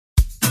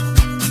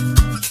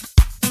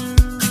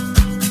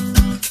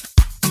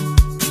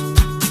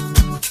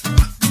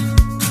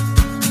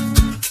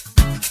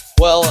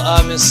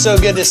It's so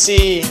good to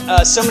see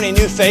so many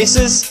new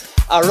faces.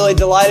 Really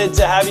delighted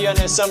to have you. I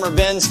know some are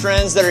Ben's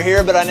friends that are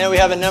here, but I know we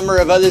have a number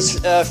of other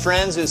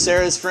friends. We have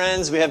Sarah's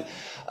friends. We have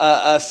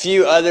a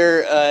few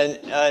other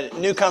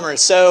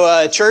newcomers.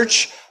 So,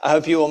 church, I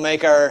hope you will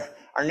make our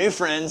new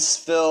friends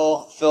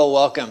feel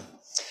welcome.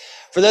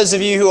 For those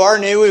of you who are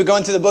new, we're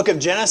going through the book of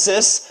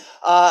Genesis.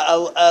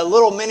 A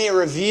little mini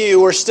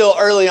review. We're still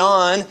early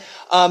on,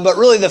 but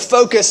really the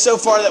focus so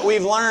far that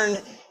we've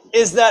learned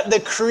is that the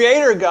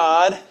Creator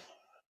God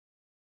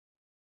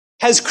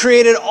has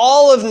created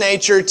all of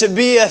nature to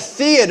be a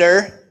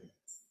theater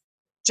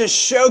to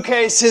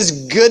showcase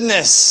His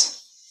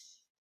goodness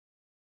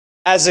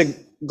as a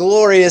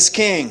glorious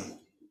King.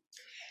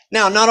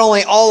 Now, not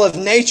only all of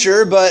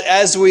nature, but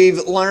as we've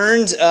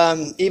learned,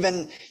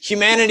 even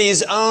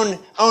humanity's own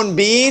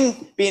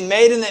being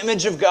made in the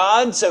image of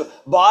God, so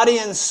body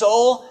and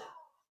soul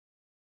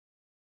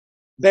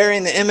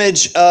bearing the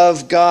image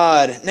of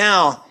God.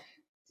 Now,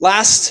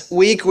 last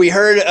week we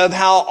heard of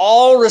how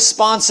all of our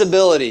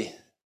responsibility,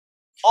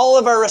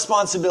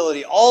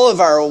 all of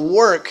our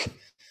work,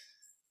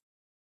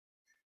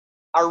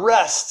 our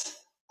rest,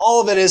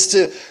 all of it is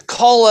to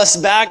call us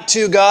back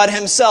to God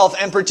Himself.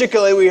 And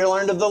particularly we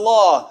learned of the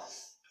law,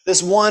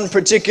 this one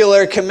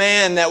particular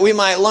command that we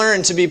might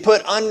learn to be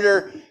put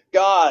under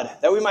God,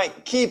 that we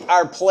might keep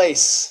our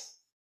place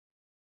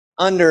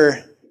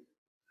under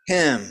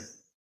Him.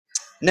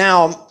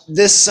 Now,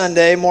 this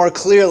Sunday, more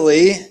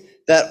clearly,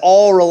 that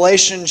all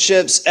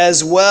relationships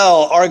as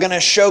well are going to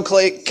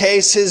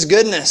showcase His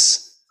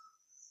goodness.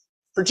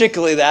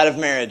 Particularly that of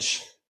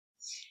marriage.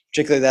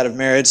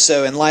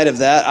 So in light of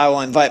that, I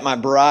will invite my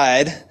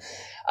bride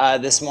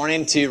this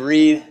morning to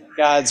read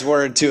God's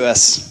word to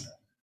us.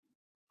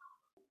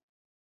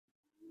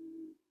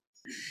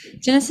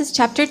 Genesis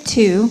chapter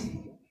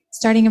 2,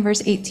 starting in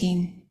verse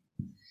 18.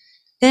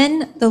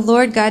 Then the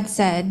Lord God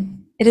said,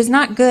 "It is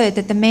not good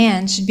that the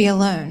man should be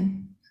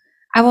alone.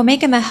 I will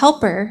make him a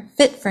helper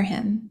fit for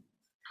him."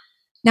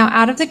 Now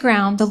out of the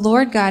ground the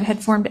Lord God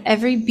had formed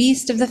every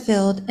beast of the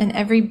field and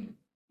every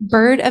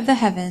bird of the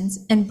heavens,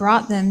 and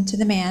brought them to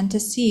the man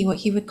to see what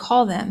he would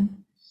call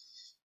them.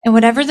 And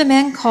whatever the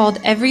man called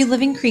every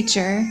living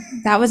creature,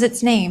 that was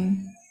its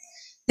name.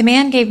 The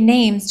man gave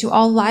names to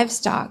all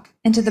livestock,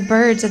 and to the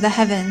birds of the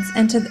heavens,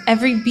 and to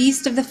every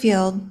beast of the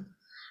field.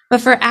 But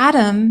for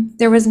Adam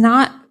there was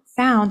not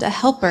found a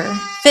helper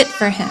fit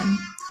for him.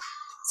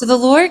 So the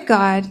Lord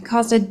God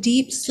caused a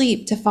deep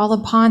sleep to fall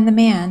upon the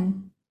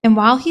man, and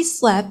while he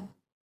slept,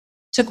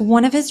 took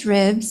one of his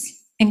ribs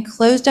and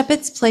closed up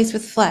its place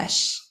with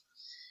flesh.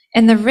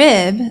 And the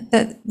rib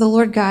that the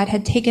Lord God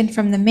had taken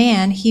from the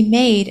man, He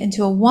made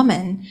into a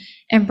woman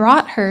and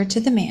brought her to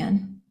the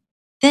man.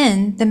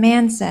 Then the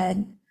man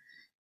said,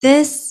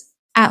 "This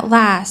at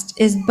last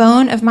is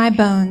bone of my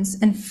bones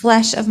and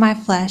flesh of my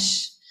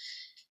flesh.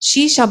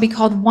 She shall be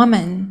called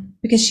woman,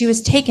 because she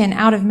was taken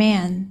out of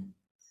man.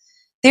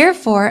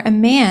 Therefore a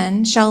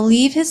man shall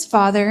leave his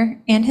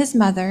father and his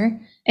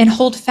mother and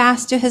hold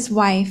fast to his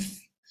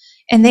wife,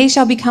 and they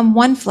shall become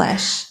one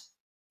flesh.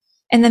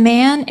 And the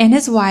man and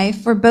his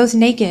wife were both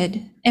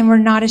naked and were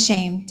not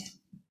ashamed."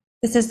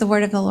 This is the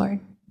word of the Lord.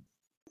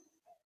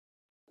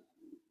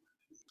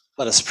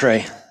 Let us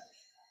pray.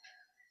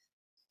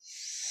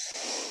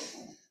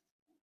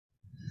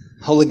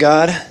 Holy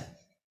God,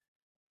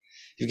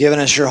 You've given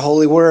us Your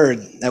holy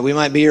word that we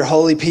might be Your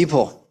holy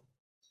people.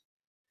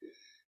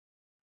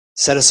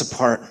 Set us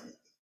apart.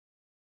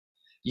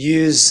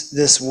 Use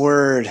this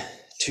word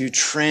to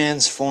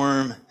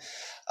transform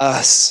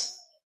us,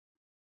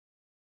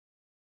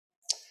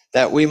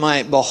 that we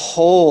might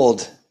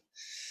behold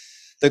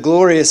the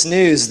glorious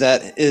news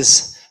that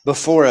is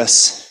before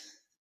us,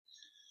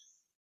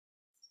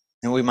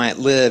 and we might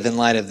live in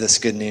light of this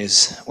good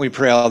news. We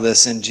pray all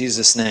this in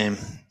Jesus' name.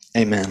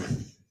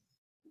 Amen.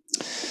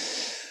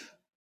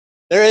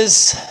 There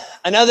is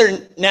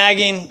another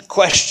nagging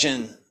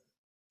question,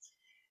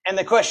 and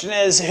the question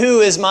is,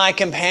 who is my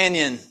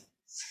companion?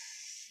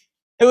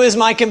 Who is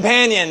my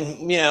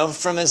companion?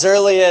 From as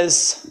early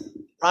as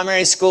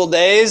primary school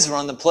days, we're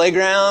on the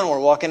playground, we're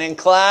walking in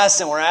class,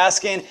 and we're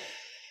asking,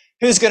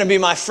 who's going to be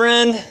my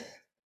friend?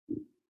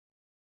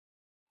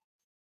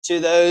 To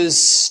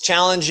those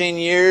challenging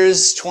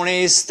years,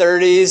 20s,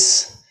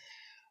 30s,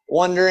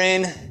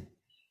 wondering,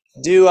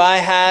 do I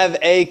have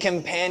a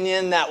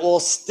companion that will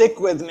stick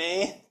with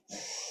me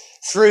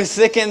through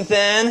thick and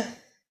thin,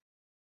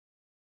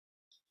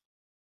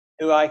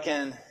 who I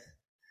can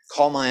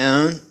call my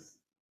own?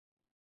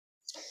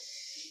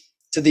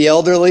 To the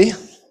elderly,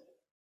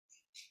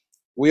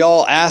 we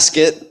all ask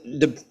it,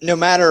 no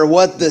matter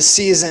what the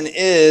season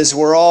is,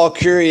 we're all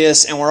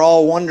curious and we're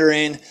all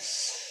wondering,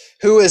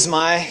 who is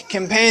my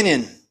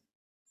companion?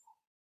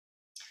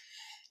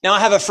 Now, I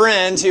have a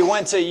friend who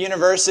went to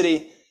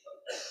university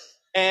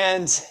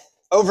and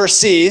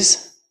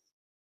overseas,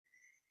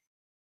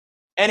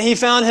 and he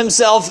found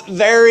himself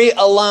very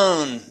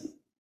alone,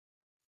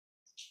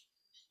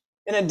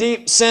 in a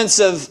deep sense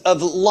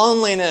of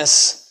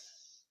loneliness.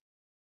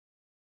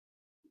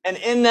 And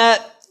in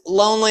that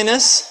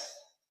loneliness,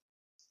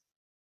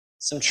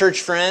 Some church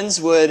friends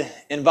would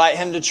invite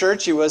him to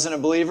church. He wasn't a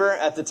believer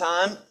at the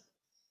time.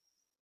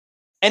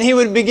 And he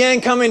would begin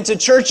coming to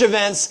church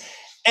events,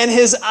 and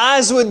his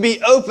eyes would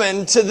be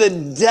opened to the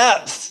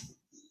depth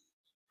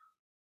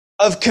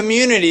of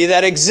community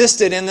that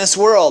existed in this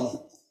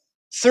world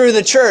through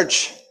the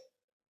church.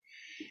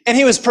 And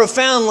he was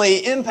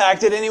profoundly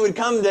impacted, and he would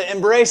come to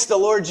embrace the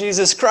Lord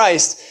Jesus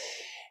Christ.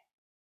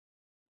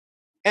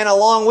 And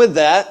along with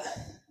that,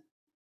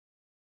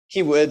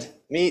 he would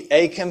meet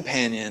a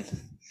companion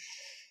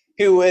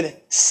who would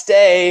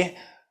stay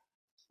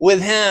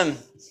with him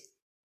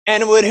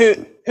and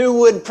who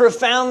would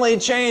profoundly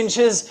change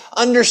his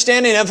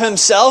understanding of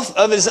himself,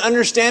 of his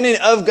understanding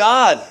of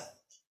God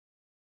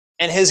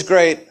and his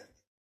great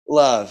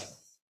love.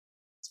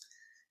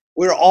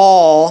 We're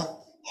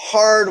all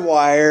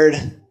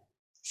hardwired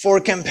for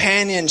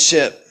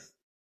companionship.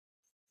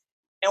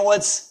 And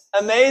what's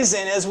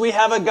amazing is we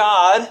have a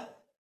God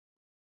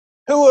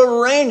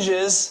who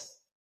arranges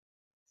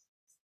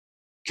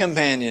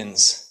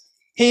companions.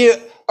 He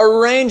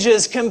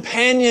arranges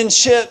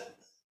companionship.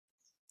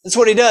 That's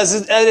what he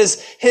does. That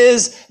is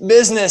his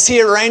business.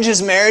 He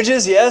arranges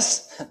marriages,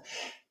 yes,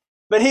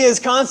 but he is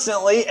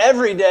constantly,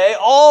 every day,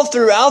 all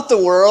throughout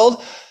the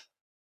world,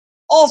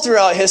 all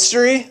throughout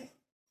history,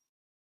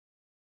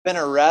 been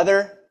a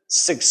rather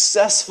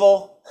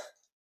successful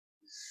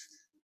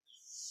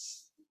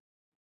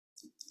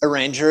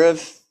arranger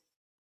of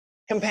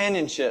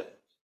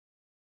companionship,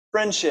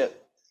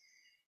 friendship,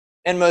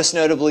 and most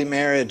notably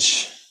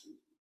marriage.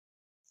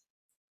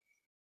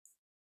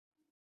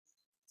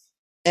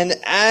 And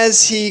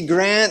as he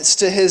grants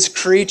to his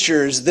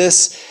creatures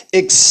this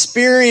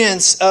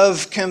experience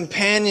of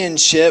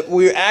companionship,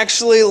 we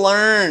actually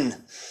learn.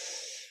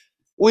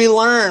 We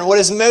learn what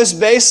is most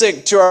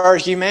basic to our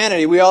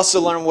humanity. We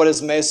also learn what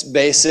is most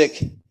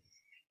basic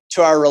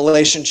to our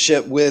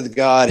relationship with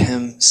God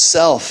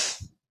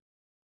himself.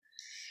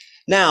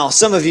 Now,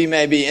 some of you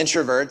may be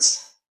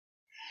introverts.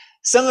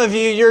 Some of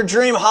you, your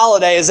dream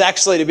holiday is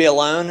actually to be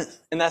alone,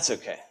 and that's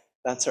okay.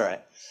 That's all right.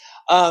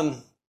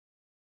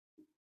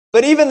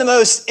 But even the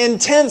most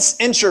intense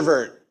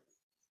introvert,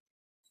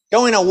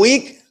 going a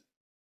week,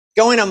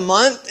 going a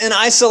month in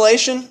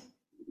isolation,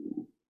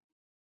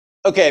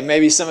 okay,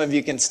 maybe some of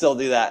you can still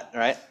do that,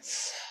 right?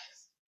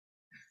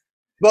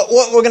 But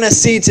what we're going to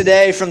see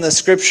today from the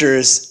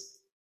scriptures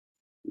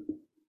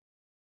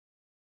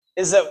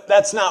is that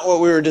that's not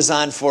what we were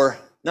designed for.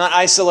 Not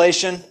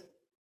isolation.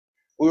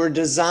 We were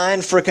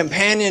designed for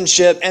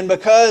companionship. And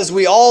because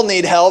we all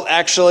need help,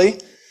 actually,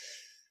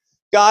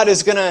 God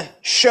is going to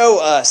show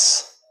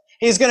us.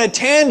 He's going to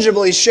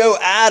tangibly show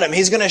Adam.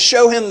 He's going to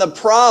show him the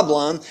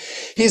problem.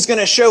 He's going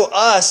to show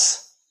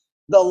us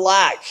the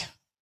lack.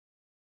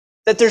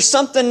 That there's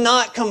something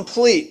not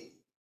complete.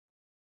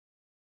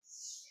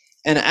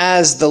 And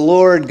as the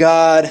Lord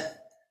God,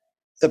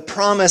 the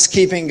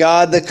promise-keeping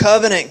God, the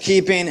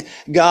covenant-keeping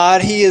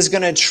God, he is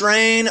going to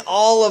train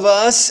all of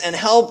us and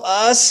help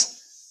us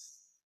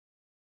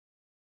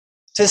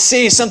to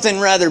see something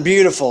rather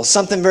beautiful,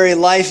 something very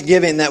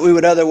life-giving that we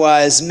would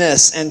otherwise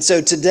miss. And so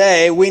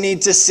today we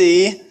need to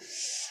see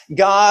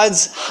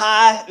God's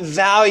high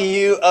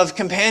value of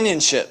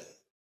companionship.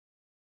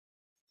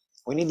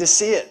 We need to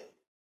see it.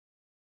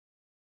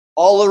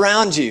 All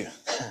around you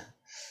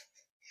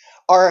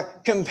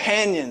are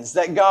companions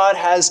that God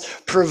has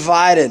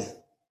provided.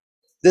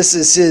 This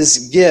is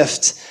his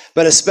gift,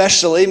 but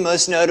especially,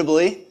 most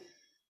notably,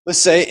 we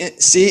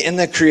see in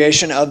the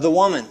creation of the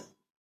woman,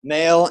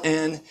 male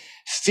and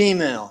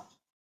female,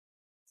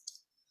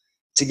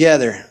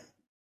 together.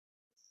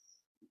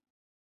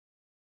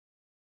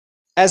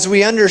 As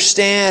we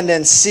understand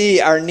and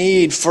see our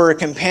need for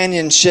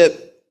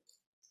companionship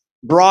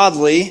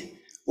broadly,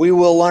 we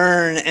will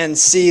learn and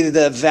see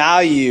the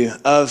value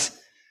of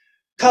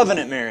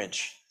covenant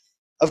marriage.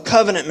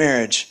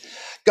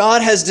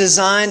 God has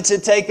designed to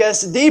take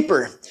us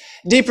deeper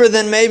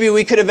than maybe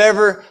we could have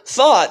ever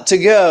thought to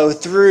go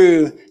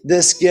through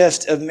this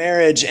gift of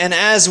marriage. And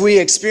as we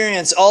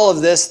experience all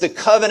of this, the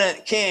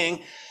covenant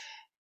king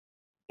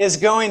is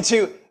going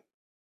to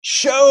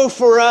show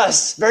for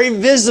us very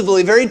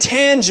visibly, very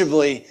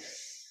tangibly,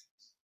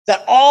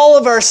 that all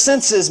of our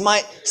senses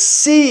might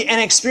see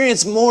and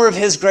experience more of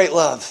his great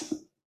love.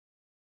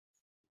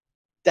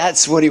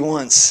 That's what he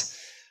wants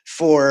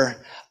for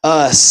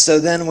us. So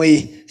then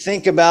we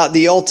think about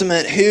the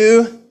ultimate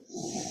who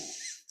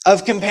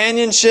of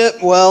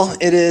companionship. Well,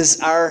 it is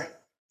our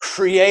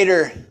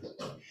Creator.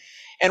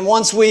 And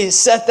once we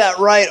set that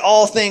right,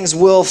 all things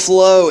will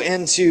flow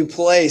into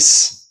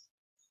place.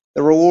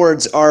 The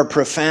rewards are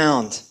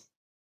profound.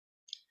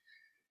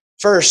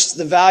 First,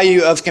 the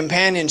value of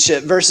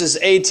companionship, verses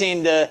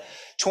 18 to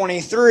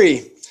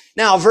 23.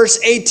 Now, verse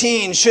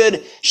 18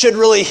 should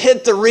really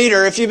hit the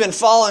reader. If you've been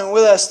following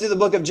with us through the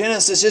book of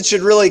Genesis, it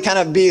should really kind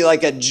of be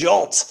like a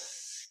jolt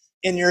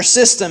in your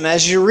system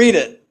as you read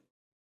it.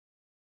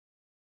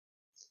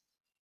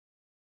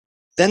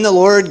 Then the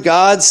Lord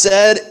God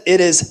said,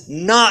 "It is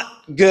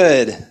not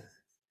good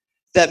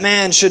that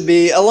man should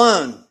be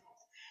alone.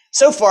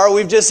 So far,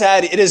 we've just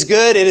had, it is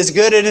good, it is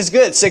good, it is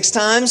good, 6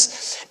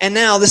 times. And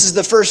now this is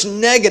the first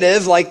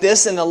negative like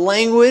this, and the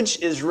language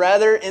is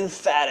rather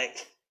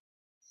emphatic.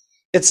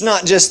 It's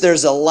not just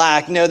there's a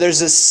lack. No,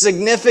 there's a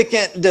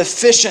significant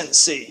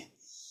deficiency,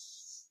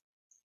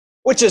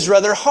 which is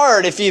rather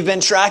hard if you've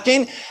been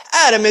tracking.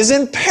 Adam is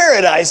in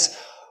paradise.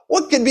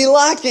 What could be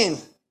lacking?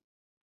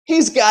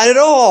 He's got it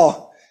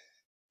all.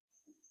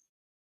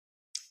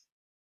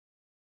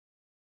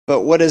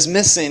 But what is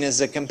missing is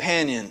a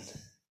companion.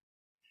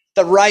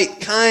 The right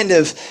kind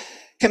of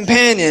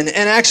companion.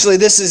 And actually,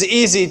 this is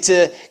easy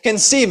to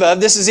conceive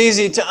of. This is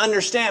easy to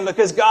understand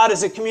because God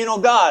is a communal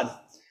God.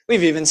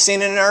 We've even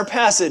seen it in our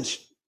passage.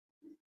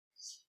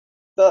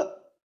 The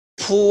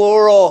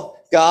plural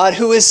God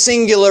who is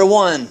singular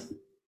one.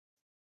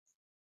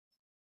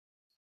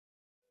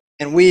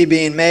 And we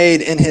being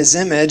made in his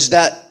image,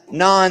 that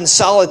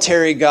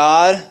non-solitary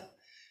God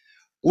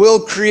will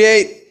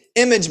create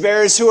image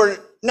bearers who are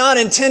not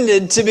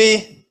intended to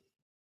be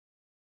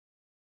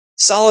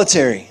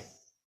solitary.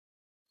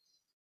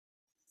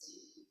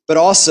 But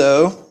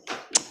also,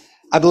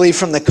 I believe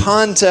from the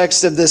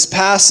context of this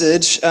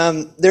passage,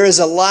 there is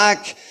a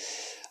lack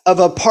of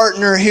a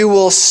partner who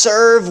will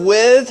serve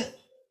with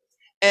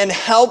and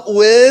help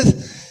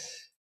with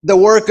the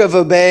work of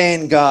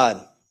obeying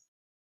God.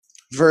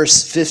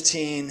 Verse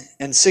 15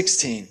 and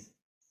 16.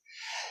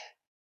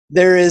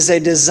 There is a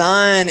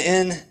design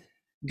in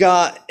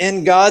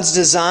God's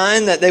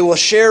design that they will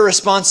share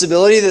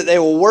responsibility, that they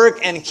will work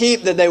and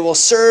keep, that they will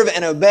serve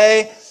and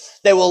obey.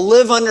 They will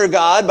live under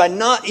God by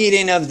not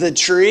eating of the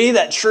tree,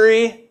 that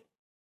tree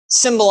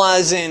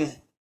symbolizing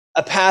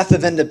a path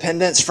of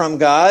independence from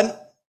God.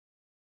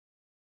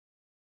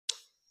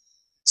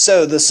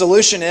 So the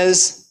solution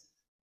is,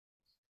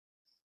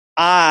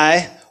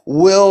 I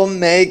will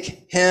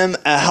make him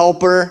a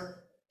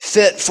helper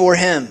fit for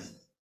him.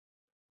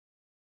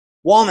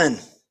 Woman,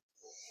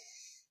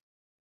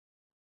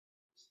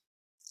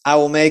 I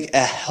will make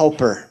a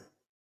helper.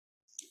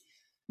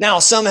 Now,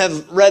 some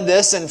have read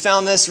this and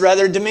found this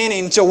rather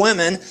demeaning to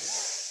women,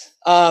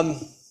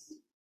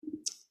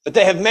 but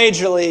they have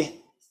majorly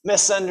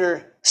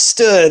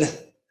misunderstood.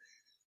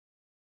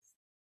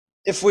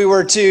 If we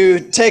were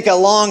to take a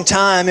long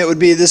time,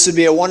 this would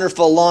be a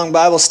wonderful long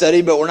Bible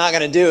study, but we're not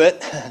going to do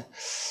it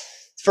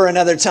for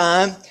another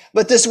time.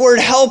 But this word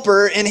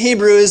helper in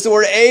Hebrew is the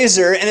word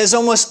ezer and is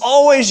almost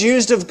always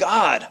used of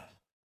God.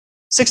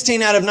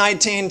 16 out of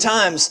 19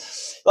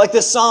 times. Like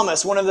the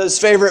psalmist, one of those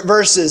favorite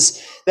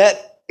verses,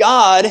 that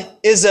God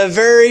is a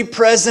very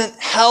present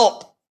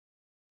help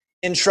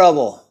in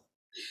trouble.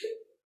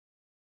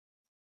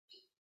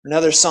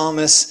 Another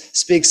psalmist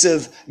speaks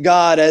of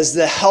God as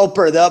the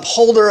helper, the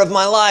upholder of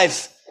my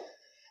life,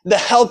 the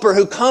helper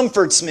who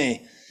comforts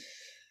me,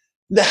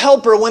 the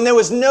helper when there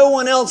was no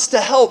one else to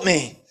help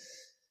me.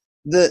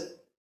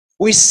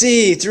 We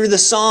see through the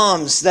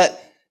Psalms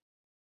that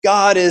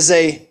God is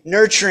a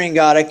nurturing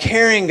God, a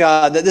caring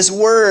God, that this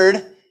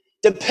word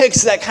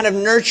depicts that kind of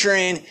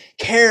nurturing,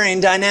 caring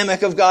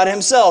dynamic of God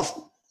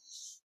himself.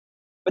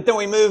 But then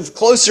we move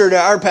closer to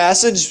our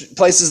passage,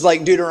 places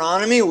like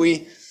Deuteronomy,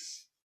 we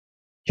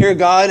hear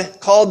God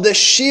called the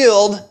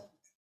shield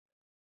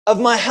of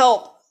my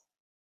help.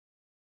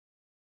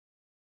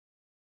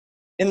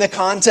 In the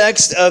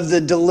context of the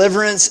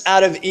deliverance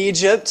out of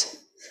Egypt,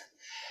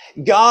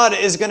 God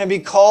is going to be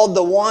called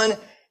the one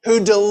who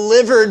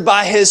delivered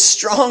by his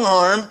strong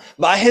arm,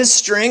 by his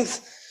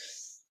strength,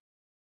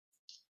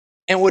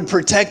 and would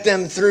protect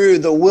them through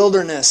the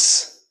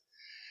wilderness.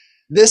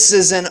 This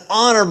is an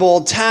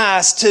honorable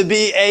task to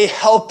be a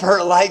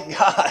helper like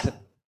God.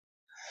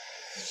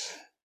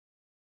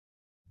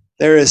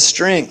 There is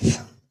strength.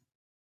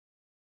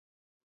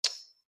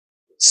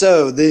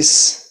 So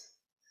this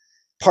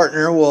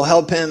partner will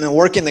help him in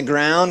working the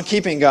ground,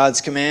 keeping God's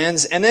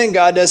commands. And then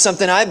God does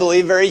something I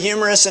believe very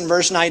humorous in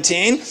verse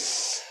 19.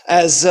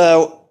 As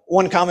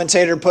one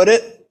commentator put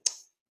it,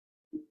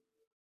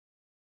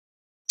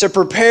 to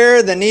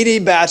prepare the needy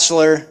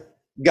bachelor,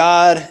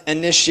 God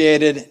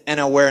initiated an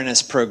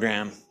awareness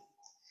program.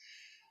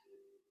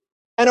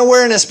 An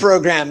awareness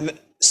program.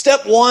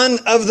 Step 1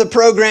 of the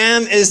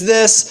program is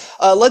this.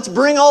 Let's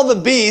bring all the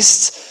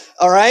beasts,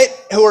 all right,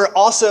 who are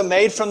also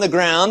made from the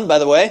ground, by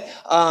the way.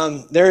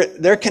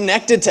 They're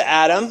connected to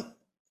Adam.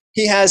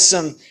 He has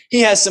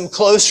some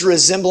close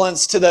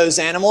resemblance to those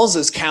animals,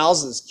 as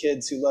cows, as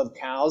kids who love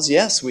cows.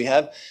 Yes,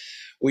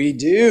 we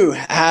do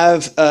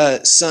have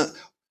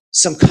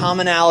some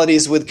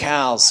commonalities with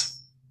cows.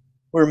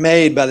 We're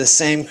made by the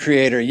same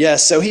creator.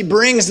 Yes, so he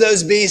brings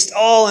those beasts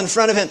all in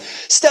front of him.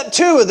 Step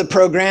 2 of the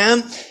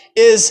program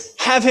is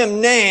have him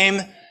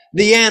name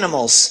the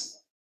animals,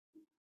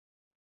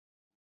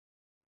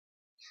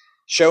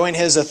 showing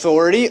his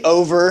authority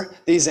over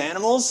these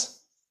animals.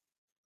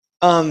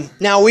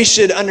 Now we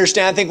should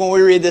understand, I think when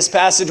we read this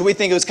passage, we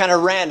think it was kind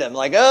of random.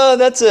 Like, oh,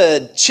 that's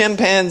a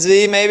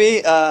chimpanzee,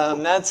 maybe.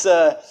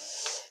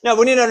 No,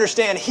 we need to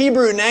understand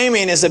Hebrew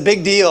naming is a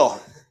big deal.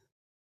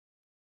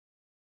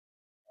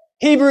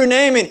 Hebrew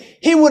name, and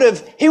he would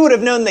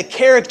have known the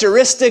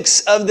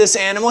characteristics of this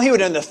animal. He would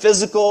have known the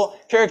physical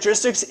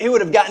characteristics. He would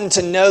have gotten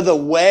to know the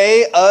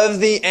way of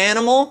the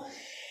animal.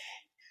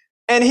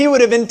 And he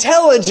would have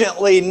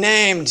intelligently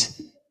named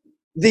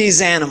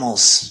these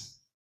animals.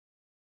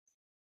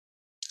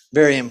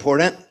 Very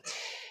important,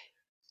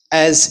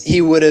 as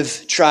he would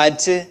have tried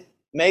to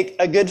make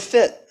a good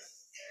fit.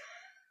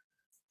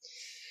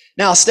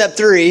 Now, step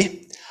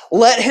 3,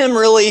 let him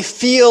really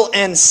feel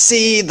and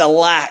see the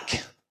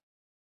lack.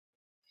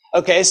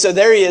 Okay, so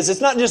there he is.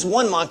 It's not just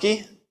one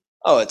monkey.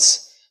 Oh,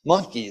 it's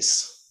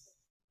monkeys.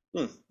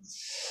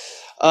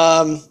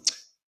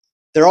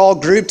 They're all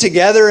grouped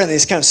together in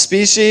these kind of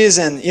species,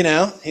 and,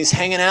 he's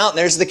hanging out, and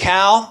there's the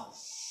cow.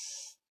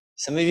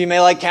 Some of you may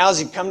like cows.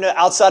 You come to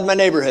outside my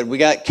neighborhood. We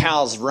got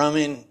cows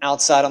roaming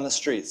outside on the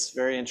streets.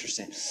 Very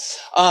interesting.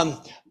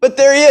 But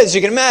there he is.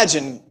 You can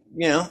imagine,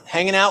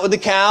 hanging out with the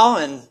cow,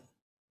 and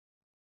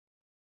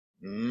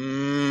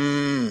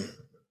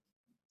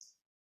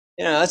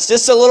it's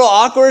just a little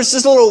awkward. It's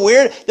just a little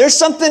weird. There's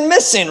something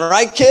missing,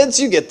 right, kids?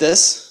 You get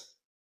this.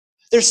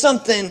 There's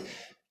something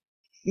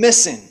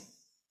missing.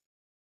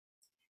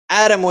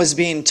 Adam was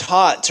being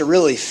taught to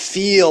really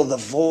feel the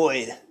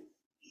void.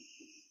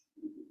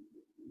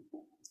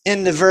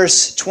 Into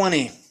verse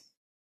 20.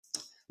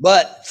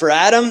 But for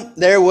Adam,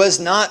 there was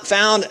not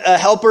found a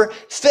helper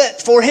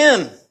fit for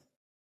him.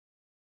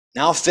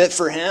 Now fit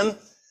for him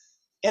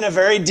in a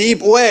very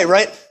deep way,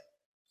 right?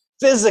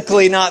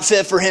 Physically not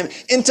fit for him,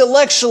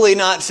 intellectually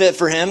not fit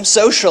for him,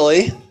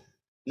 socially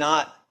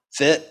not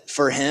fit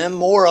for him,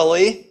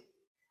 morally,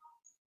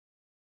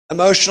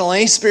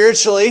 emotionally,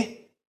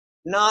 spiritually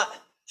not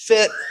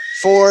fit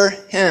for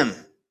him.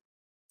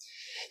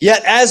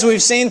 Yet, as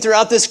we've seen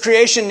throughout this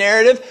creation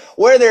narrative,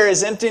 where there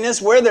is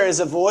emptiness, where there is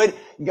a void,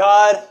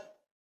 God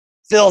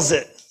fills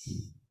it.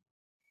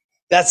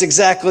 That's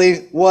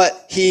exactly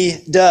what he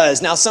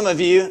does. Now, some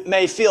of you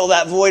may feel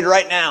that void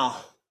right now.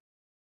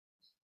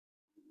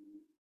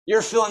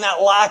 You're feeling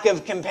that lack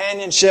of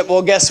companionship.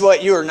 Well, guess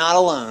what? You are not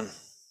alone.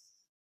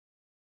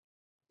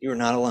 You are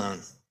not alone.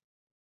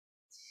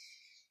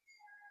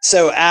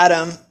 So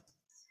Adam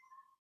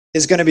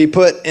is going to be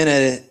put in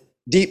a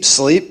deep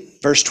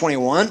sleep. Verse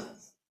 21.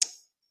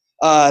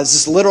 Is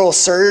this literal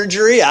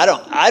surgery? I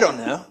don't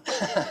know.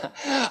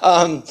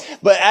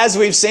 But as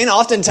we've seen,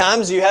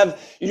 oftentimes you have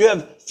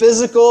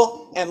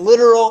physical and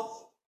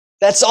literal.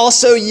 That's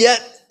also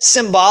yet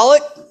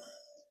symbolic.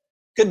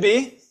 Could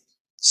be.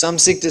 Some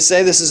seek to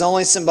say this is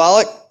only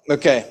symbolic.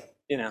 Okay,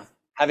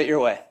 have it your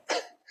way.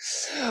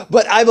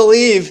 But I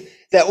believe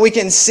that we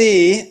can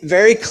see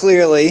very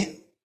clearly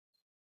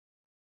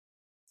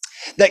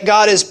that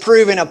God is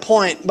proving a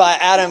point by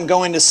Adam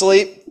going to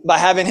sleep, by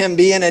having him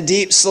be in a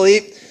deep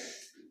sleep.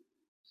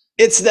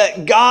 It's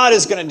that God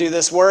is going to do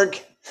this work,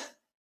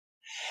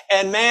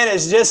 and man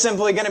is just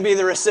simply going to be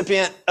the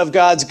recipient of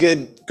God's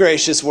good,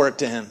 gracious work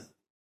to him.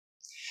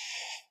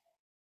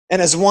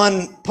 And as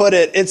one put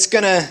it, it's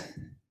going to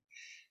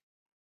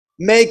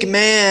make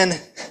man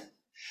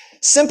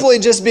simply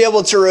just be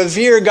able to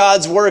revere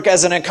God's work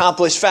as an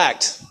accomplished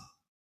fact.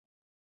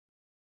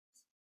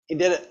 He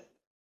did it.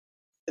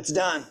 It's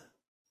done.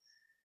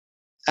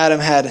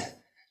 Adam had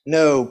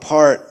no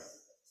part.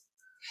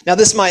 Now,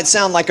 this might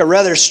sound like a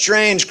rather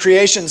strange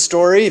creation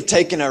story. You've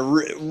taken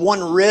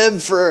one rib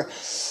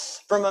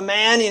from a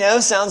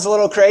man, sounds a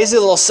little crazy, a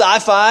little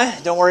sci-fi.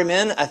 Don't worry,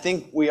 men. I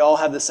think we all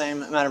have the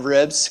same amount of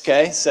ribs,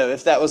 okay? So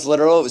if that was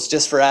literal, it was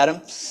just for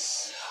Adam.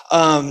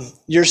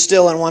 You're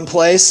still in one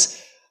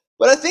place.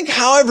 But I think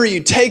however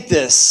you take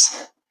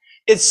this,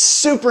 it's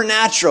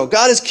supernatural.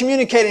 God is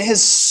communicating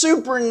his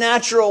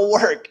supernatural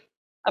work.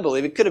 I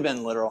believe it could have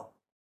been literal.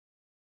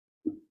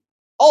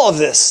 All of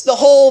this, the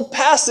whole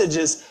passage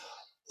is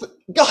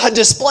God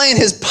displaying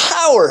his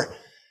power.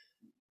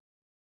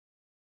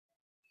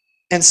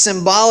 And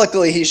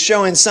symbolically, he's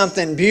showing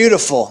something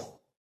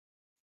beautiful.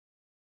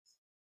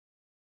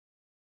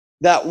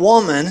 That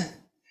woman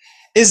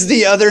is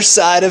the other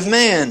side of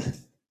man.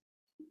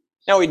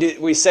 Now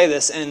we say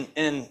this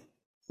in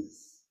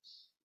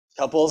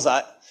couples.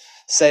 I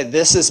say,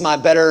 this is my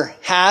better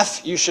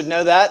half. You should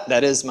know that.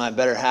 That is my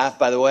better half,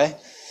 by the way.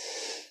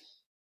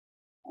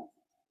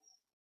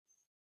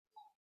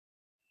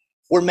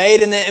 We're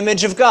made in the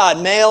image of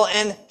God, male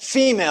and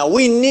female.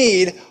 We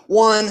need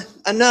one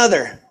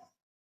another.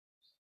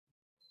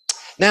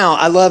 Now,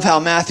 I love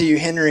how Matthew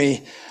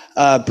Henry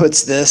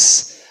puts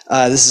this.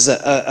 This is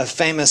a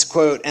famous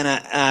quote, and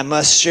I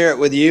must share it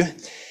with you.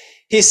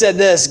 He said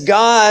this: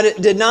 God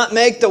did not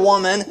make the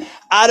woman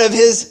out of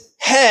his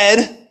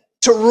head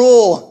to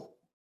rule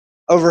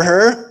over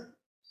her,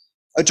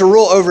 or to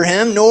rule over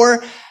him,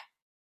 nor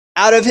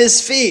out of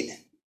his feet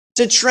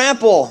to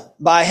trample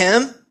by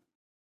him,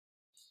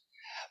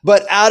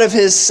 but out of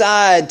his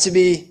side to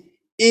be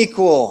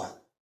equal,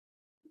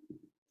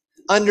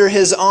 under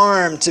his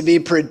arm to be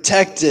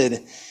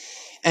protected,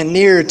 and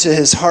near to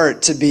his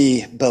heart to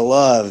be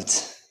beloved.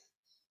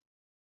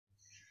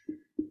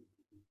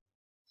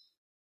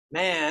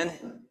 Man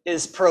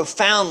is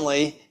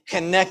profoundly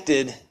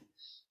connected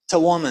to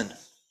woman.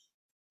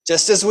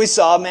 Just as we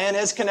saw, man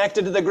is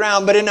connected to the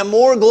ground, but in a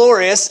more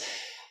glorious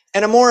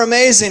and a more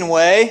amazing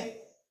way,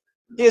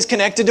 he is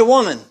connected to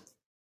woman.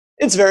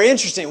 It's very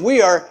interesting.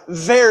 We are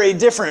very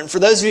different. For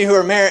those of you who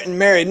are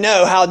married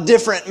know how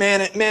different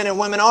men and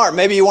women are.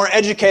 Maybe you weren't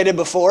educated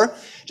before.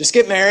 Just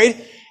get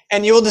married,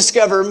 and you will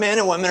discover men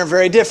and women are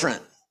very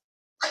different.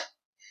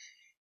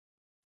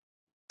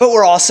 But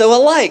we're also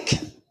alike.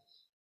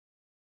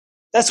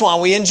 That's why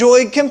we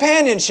enjoy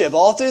companionship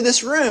all through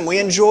this room. We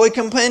enjoy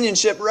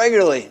companionship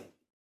regularly.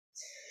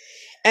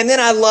 And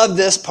then I love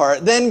this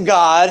part. Then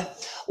God,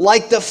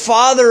 like the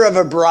father of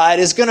a bride,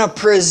 is going to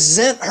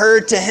present her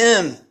to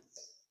him. Of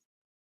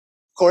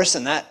course,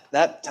 in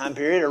that time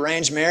period,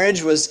 arranged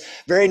marriage was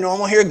very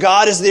normal here.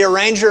 God is the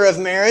arranger of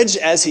marriage,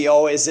 as he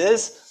always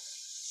is.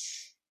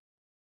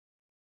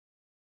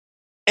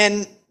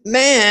 And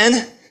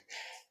man,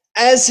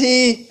 as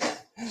he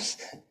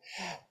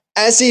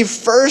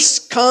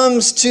first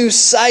comes to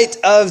sight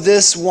of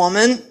this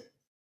woman,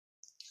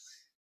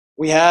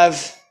 we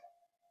have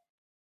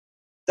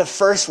the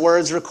first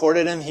words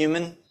recorded in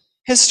human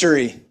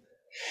history.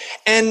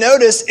 And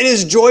notice, it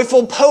is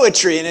joyful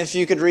poetry. And if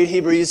you could read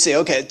Hebrew, you'd see,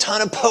 okay, a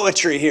ton of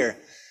poetry here.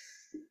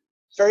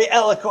 Very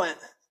eloquent.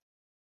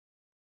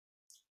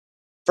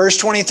 Verse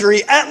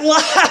 23, at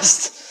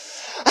last.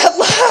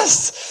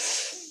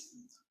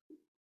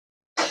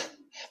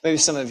 Maybe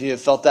some of you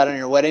have felt that on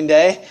your wedding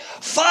day.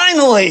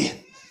 Finally,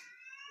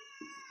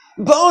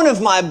 bone of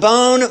my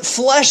bone,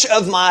 flesh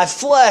of my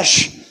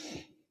flesh.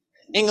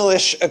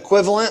 English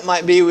equivalent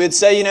might be, we would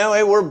say,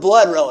 hey, we're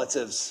blood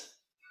relatives,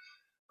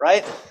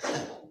 right?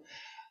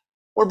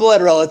 We're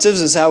blood relatives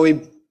is how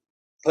we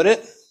put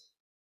it.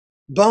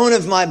 Bone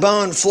of my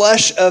bone,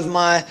 flesh of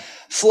my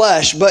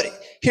flesh. But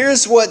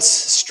here's what's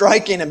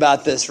striking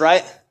about this,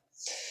 right?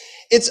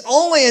 It's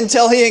only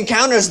until he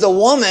encounters the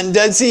woman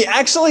does he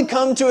actually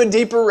come to a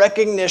deeper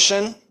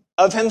recognition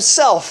of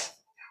himself.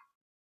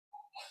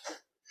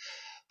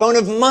 Bone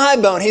of my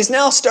bone. He's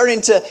now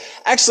starting to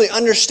actually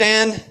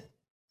understand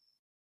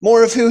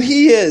more of who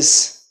he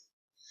is.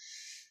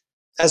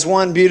 As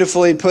one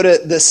beautifully put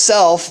it, the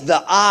self,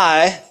 the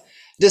I,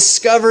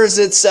 discovers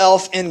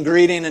itself in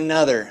greeting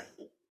another.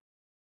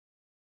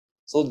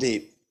 It's a little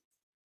deep.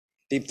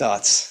 Deep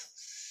thoughts.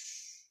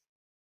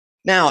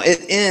 Now,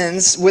 it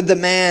ends with the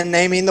man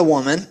naming the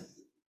woman.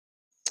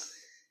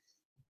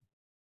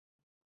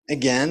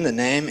 Again, the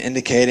name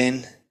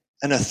indicating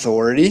an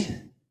authority,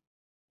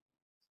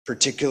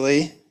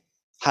 particularly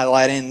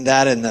highlighting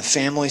that in the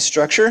family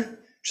structure,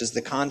 which is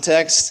the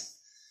context.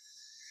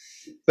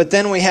 But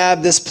then we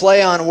have this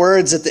play on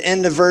words at the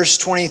end of verse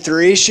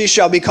 23. She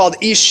shall be called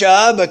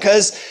Isha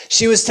because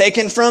she was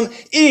taken from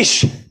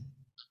Ish.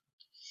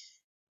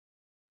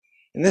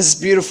 And this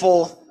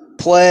beautiful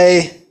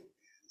play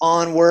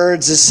on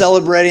words is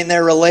celebrating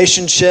their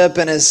relationship.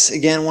 And as,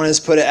 again, one has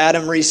put it,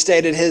 Adam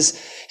restated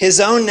his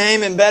own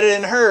name embedded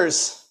in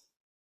hers.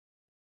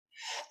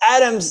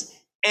 Adam's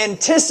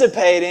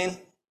anticipating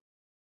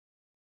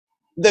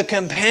the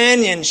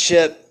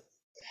companionship,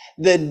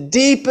 the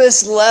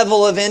deepest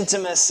level of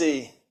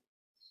intimacy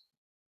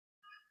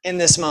in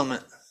this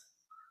moment.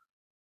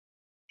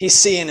 He's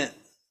seeing it.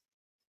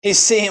 He's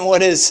seeing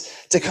what is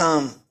to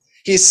come.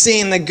 He's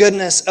seeing the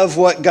goodness of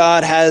what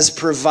God has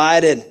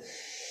provided.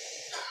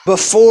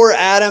 Before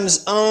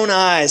Adam's own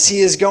eyes,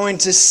 he is going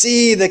to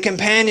see the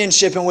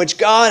companionship in which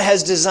God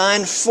has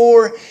designed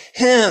for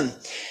him.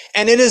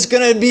 And it is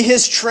going to be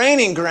his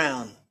training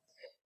ground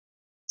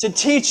to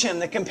teach him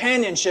the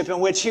companionship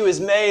in which he was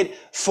made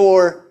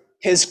for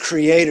his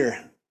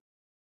Creator.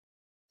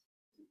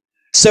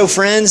 So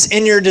friends,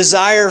 in your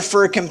desire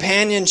for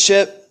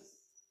companionship,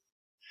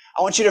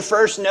 I want you to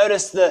first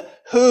notice the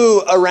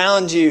who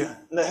around you,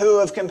 the who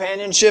of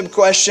companionship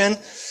question.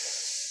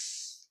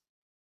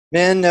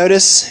 Men,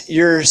 notice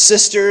your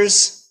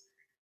sisters.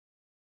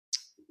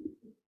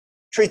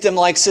 Treat them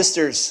like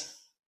sisters.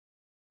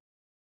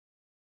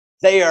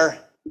 They are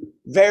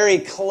very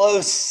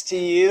close to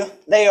you.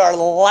 They are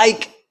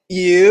like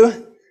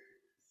you.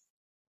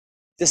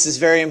 This is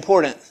very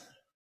important.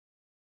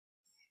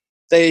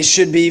 They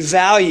should be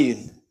valued.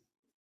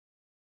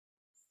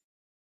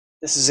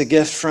 This is a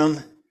gift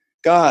from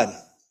God.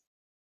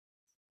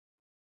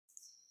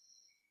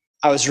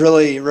 I was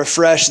really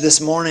refreshed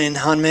this morning.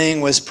 Han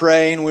Ming was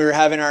praying. We were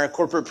having our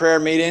corporate prayer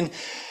meeting,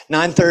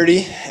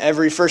 9:30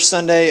 every first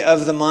Sunday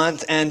of the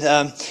month. And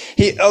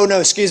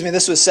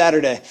this was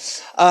Saturday.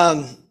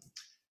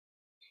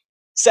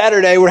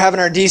 Saturday, we're having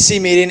our DC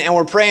meeting and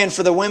we're praying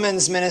for the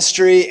women's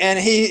ministry. And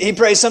he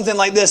prays something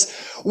like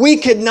this: we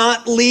could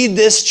not lead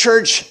this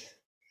church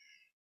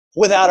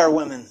without our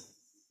women.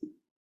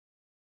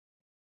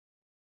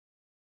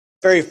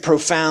 Very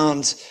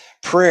profound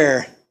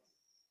prayer.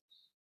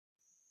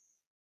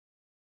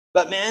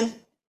 But men,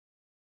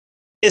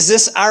 is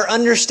this our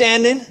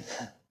understanding?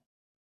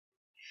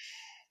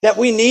 That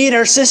we need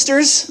our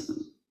sisters?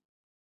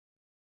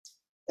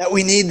 That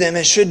we need them,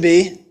 it should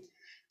be.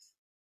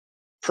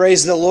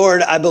 Praise the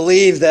Lord. I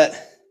believe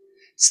that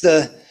it's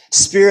the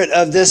spirit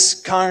of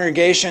this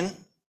congregation.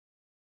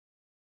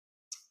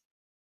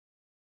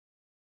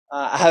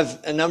 I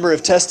have a number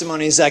of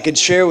testimonies I could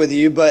share with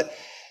you, but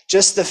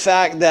just the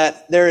fact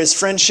that there is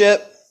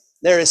friendship,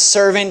 there is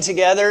serving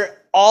together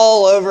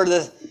all over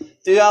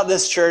throughout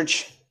this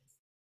church.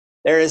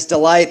 There is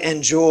delight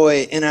and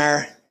joy in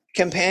our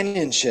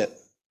companionship.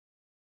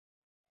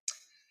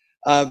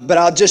 But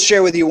I'll just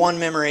share with you one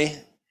memory.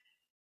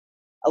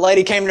 A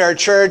lady came to our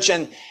church,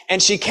 and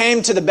she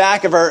came to the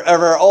back of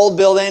our old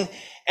building,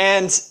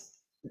 and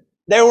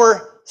there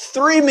were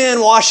 3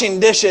 men washing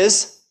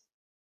dishes.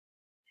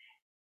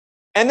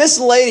 And this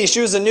lady, she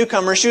was a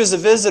newcomer, she was a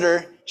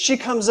visitor. She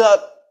comes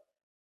up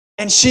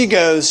and she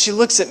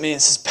looks at me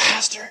and says,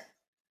 "Pastor,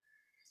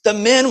 the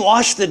men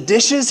wash the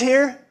dishes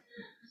here?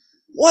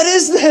 What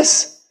is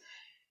this?"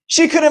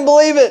 She couldn't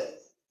believe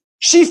it.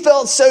 She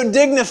felt so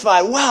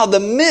dignified. Wow,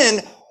 the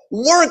men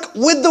work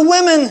with the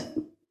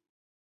women.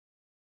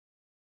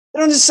 They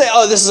don't just say,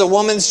 "Oh, this is a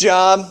woman's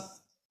job."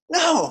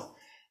 No,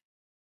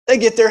 they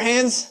get their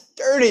hands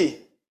dirty.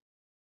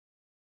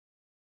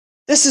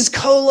 This is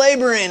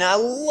co-laboring. I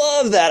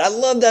love that. I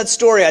love that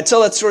story. I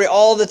tell that story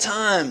all the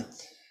time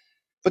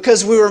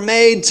because we were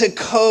made to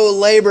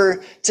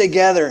co-labor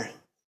together,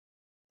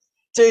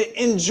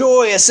 to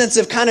enjoy a sense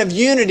of kind of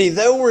unity.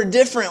 Though we're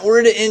different,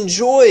 we're to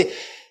enjoy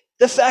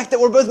the fact that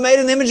we're both made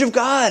in the image of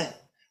God.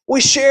 We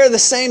share the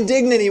same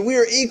dignity. We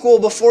are equal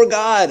before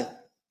God.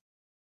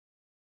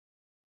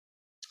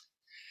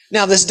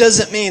 Now, this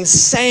doesn't mean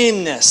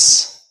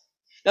sameness.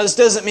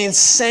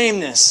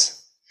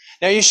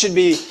 Now, you should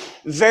be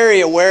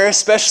very aware,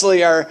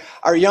 especially our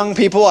young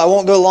people. I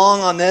won't go long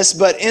on this,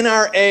 but in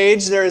our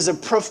age, there is a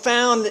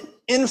profound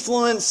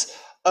influence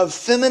of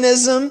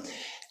feminism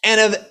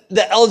and of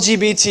the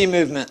LGBT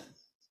movement,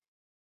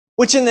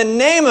 which in the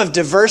name of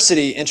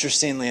diversity,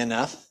 interestingly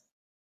enough,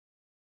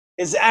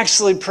 is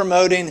actually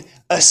promoting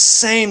a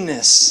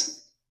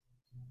sameness.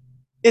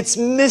 It's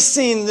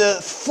missing the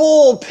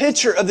full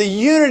picture of the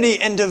unity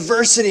and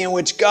diversity in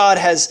which God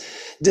has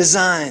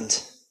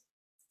designed.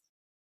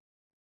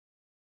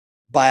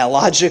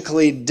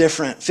 Biologically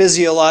different,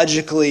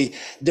 physiologically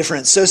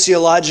different,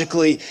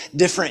 sociologically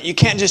different. You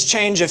can't just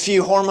change a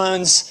few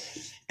hormones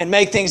and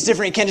make things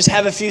different. You can't just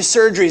have a few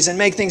surgeries and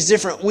make things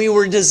different. We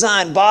were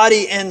designed,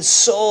 body and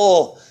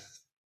soul.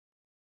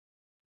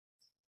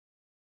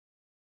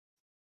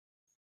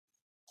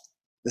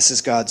 This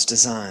is God's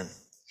design.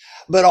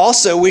 But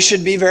also, we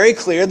should be very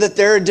clear that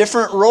there are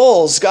different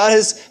roles. God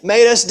has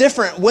made us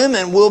different.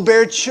 Women will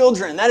bear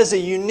children. That is a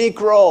unique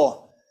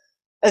role.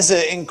 That's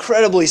an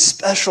incredibly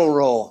special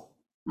role.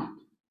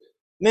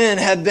 Men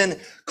have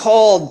been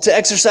called to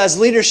exercise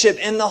leadership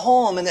in the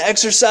home and to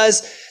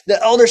exercise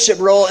the eldership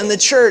role in the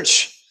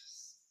church.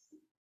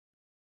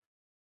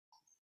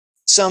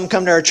 Some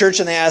come to our church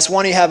and they ask,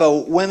 "Why do you have a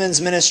women's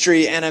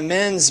ministry and a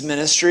men's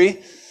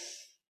ministry?"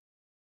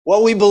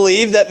 Well, we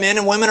believe that men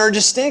and women are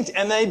distinct,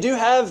 and they do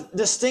have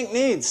distinct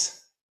needs.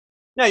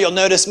 Now, you'll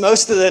notice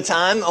most of the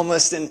time,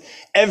 almost in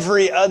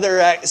every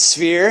other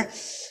sphere,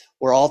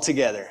 we're all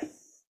together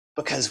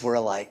because we're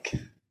alike.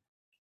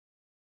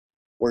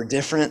 We're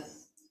different,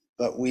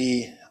 but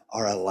we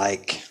are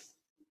alike.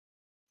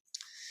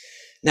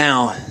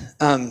 Now,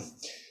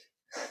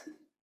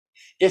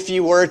 if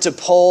you were to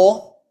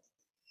poll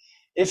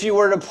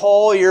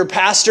your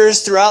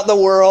pastors throughout the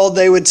world,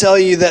 they would tell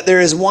you that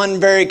there is one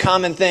very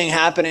common thing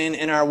happening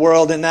in our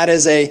world, and that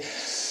is a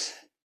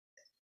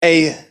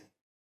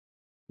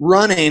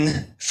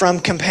running from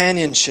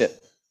companionship.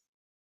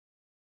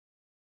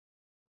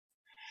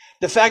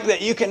 The fact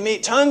that you can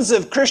meet tons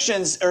of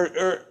Christians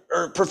or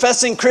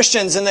professing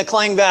Christians in the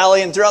Klang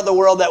Valley and throughout the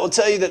world that will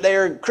tell you that they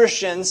are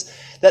Christians,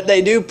 that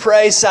they do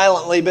pray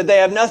silently, but they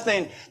have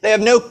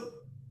no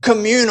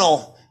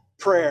communal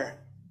prayer.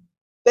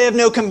 They have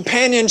no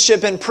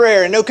companionship in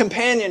prayer and no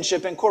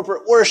companionship in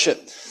corporate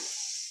worship.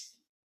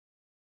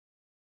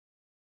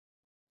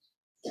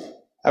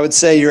 I would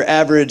say your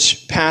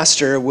average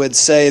pastor would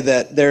say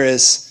that there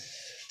is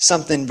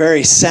something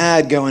very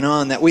sad going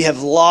on, that we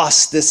have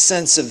lost this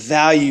sense of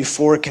value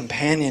for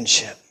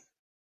companionship.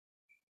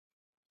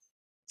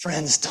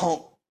 Friends,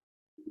 don't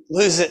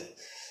lose it.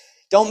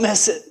 Don't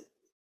miss it.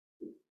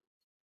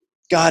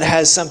 God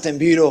has something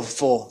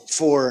beautiful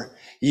for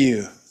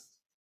you.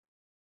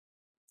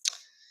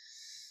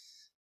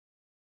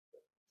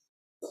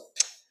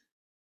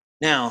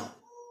 Now,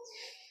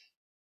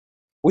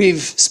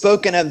 we've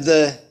spoken of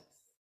the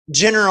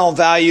general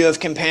value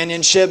of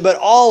companionship, but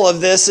all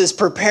of this is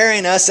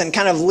preparing us and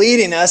kind of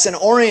leading us and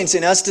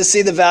orienting us to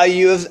see the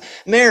value of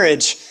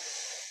marriage.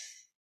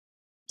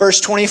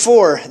 Verse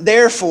 24,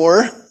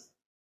 therefore,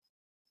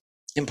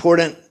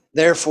 important,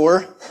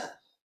 therefore,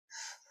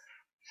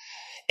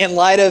 in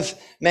light of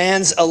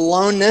man's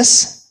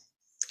aloneness,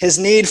 his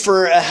need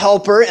for a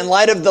helper, in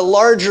light of the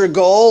larger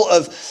goal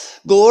of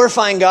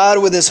glorifying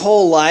God with his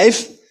whole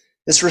life,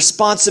 this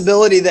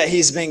responsibility that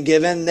he's been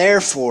given,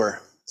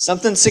 therefore,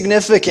 something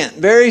significant,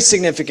 very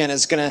significant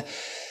is going to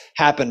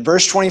happen.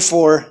 Verse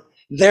 24,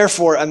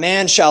 therefore a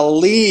man shall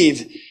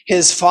leave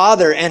his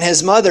father and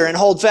his mother and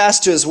hold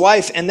fast to his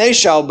wife, and they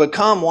shall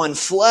become one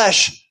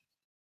flesh.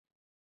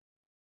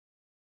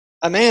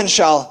 A man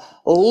shall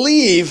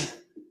leave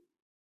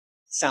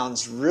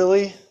sounds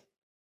really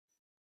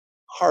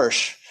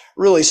harsh,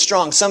 really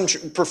strong. Some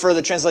prefer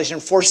the translation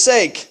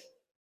forsake.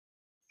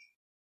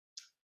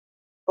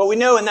 But we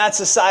know in that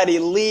society,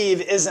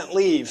 leave isn't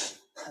leave.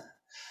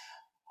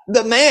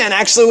 The man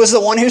actually was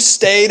the one who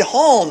stayed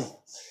home.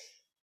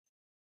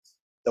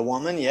 The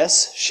woman,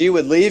 yes, she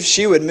would leave.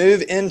 She would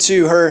move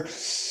into her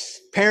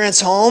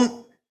parents'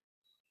 home.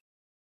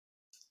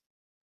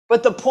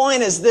 But the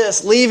point is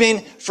this, leaving,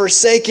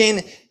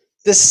 forsaking,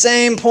 the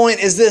same point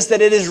is this,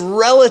 that it is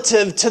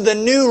relative to the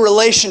new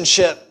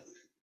relationship.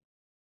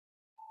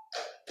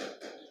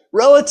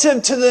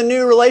 Relative to the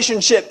new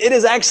relationship, it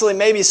is actually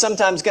maybe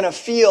sometimes going to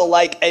feel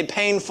like a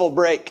painful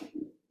break.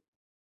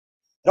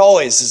 It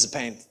always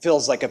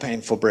feels like a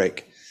painful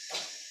break.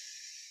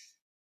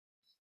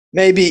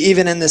 Maybe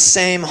even in the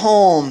same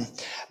home.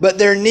 But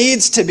there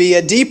needs to be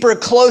a deeper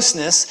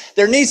closeness.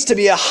 There needs to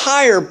be a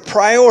higher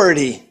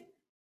priority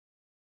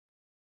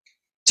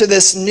to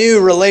this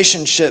new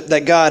relationship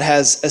that God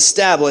has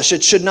established.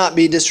 It should not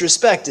be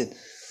disrespected.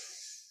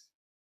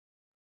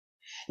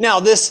 Now,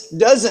 this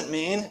doesn't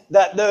mean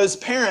that those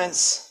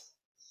parents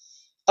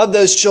of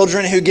those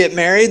children who get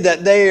married,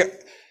 that they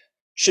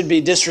should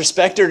be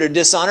disrespected or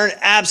dishonored.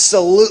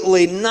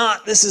 Absolutely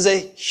not. This is a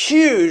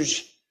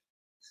huge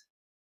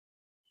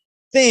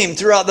theme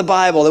throughout the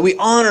Bible, that we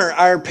honor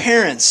our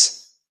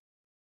parents.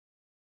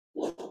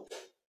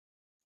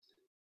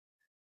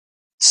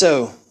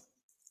 So,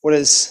 what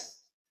does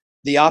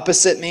the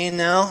opposite mean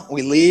now?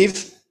 We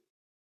leave.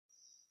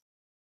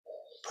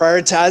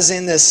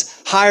 Prioritizing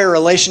this higher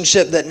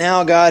relationship that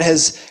now God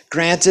has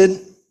granted.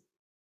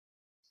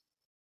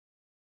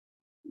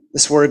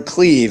 This word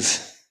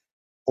cleave,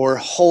 or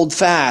hold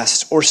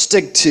fast, or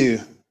stick to.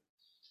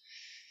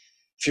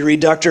 If you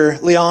read Dr.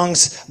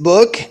 Leong's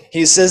book,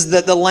 he says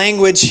that the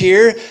language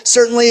here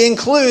certainly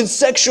includes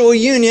sexual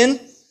union,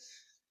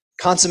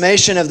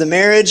 consummation of the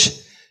marriage.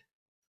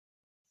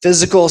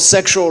 Physical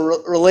sexual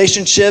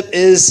relationship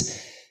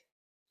is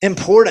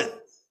important.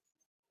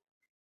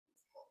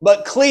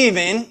 But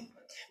cleaving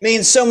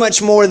means so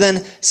much more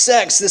than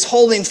sex. This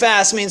holding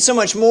fast means so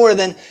much more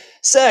than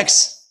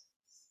sex.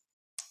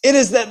 It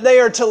is that they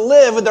are to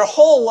live with their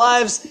whole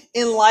lives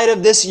in light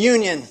of this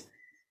union.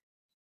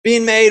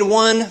 Being made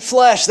one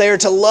flesh, they are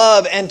to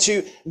love and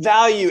to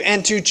value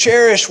and to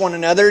cherish one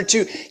another,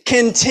 to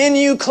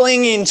continue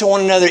clinging to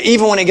one another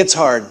even when it gets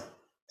hard.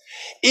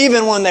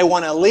 Even when they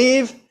want to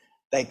leave,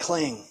 they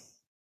cling.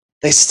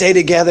 They stay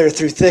together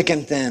through thick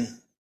and thin.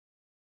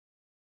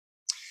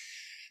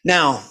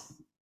 Now,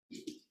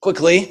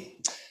 quickly,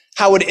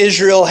 how would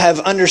Israel have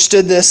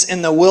understood this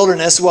in the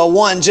wilderness? Well,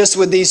 one, just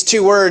with these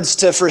two words,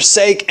 to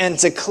forsake and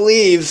to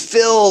cleave,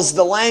 fills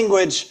the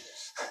language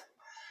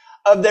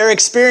of their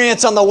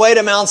experience on the way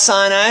to Mount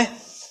Sinai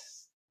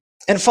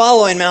and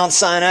following Mount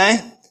Sinai.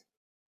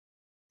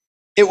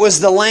 It was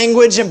the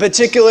language in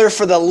particular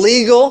for the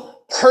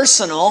legal,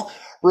 personal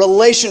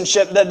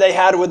relationship that they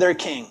had with their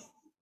king,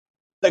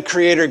 the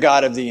creator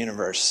God of the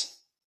universe.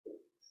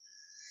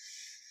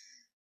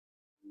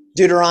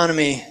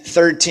 Deuteronomy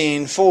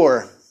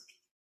 13:4.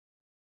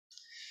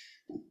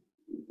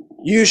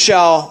 You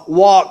shall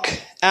walk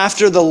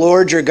after the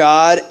Lord your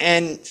God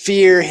and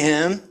fear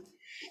him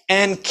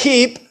and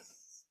keep,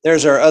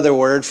 there's our other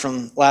word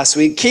from last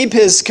week, keep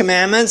his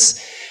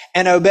commandments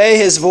and obey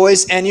his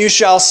voice, and you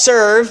shall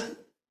serve,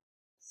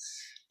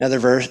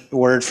 another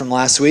word from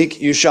last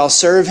week, you shall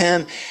serve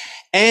him,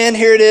 and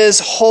here it is,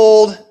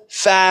 hold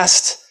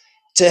fast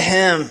to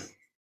him.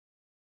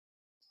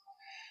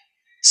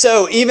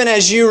 So even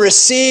as you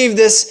receive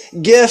this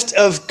gift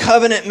of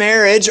covenant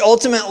marriage,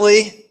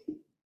 ultimately,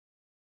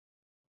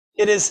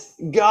 it is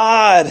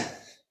God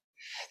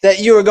that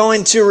you are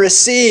going to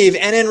receive.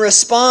 And in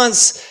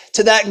response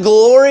to that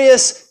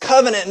glorious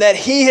covenant that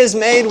he has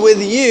made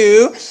with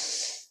you,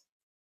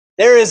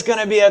 there is going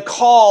to be a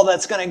call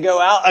that's going to go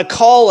out, a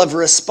call of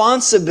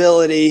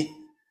responsibility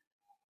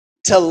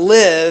to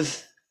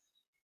live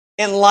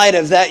in light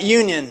of that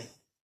union.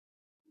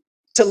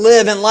 To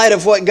live in light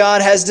of what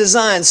God has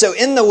designed. So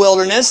in the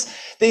wilderness,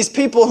 these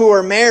people who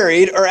are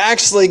married are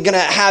actually going to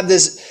have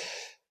this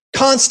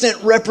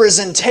constant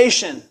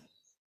representation.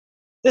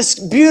 This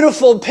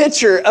beautiful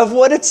picture of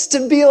what it's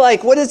to be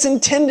like, what it's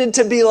intended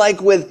to be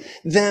like with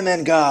them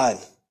and God.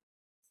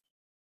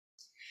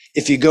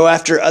 If you go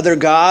after other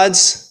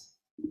gods,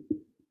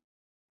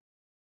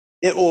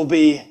 it will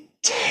be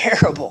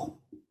terrible.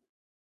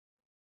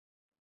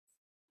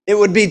 It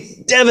would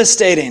be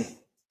devastating.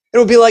 It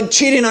will be like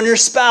cheating on your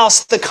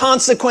spouse. The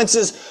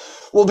consequences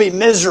will be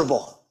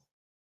miserable.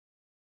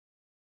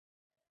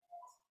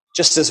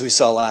 Just as we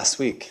saw last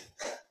week.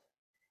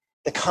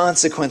 The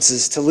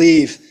consequences to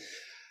leave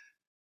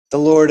the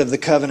Lord of the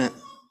covenant.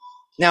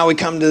 Now we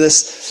come to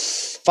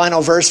this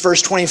final verse,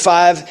 verse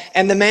 25.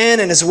 And the man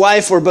and his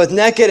wife were both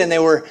naked and they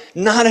were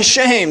not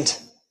ashamed.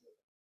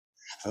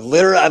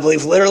 I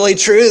believe literally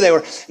true. They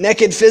were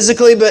naked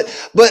physically, but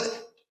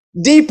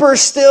deeper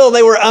still,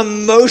 they were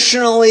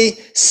emotionally,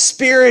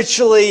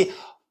 spiritually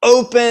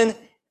open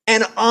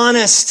and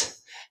honest.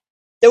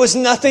 There was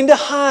nothing to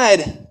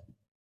hide.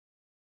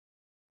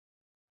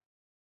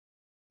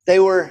 They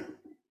were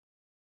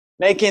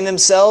making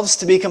themselves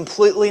to be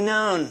completely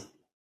known.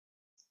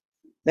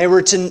 They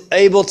were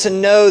able to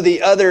know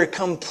the other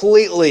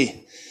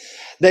completely.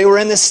 They were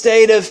in the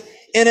state of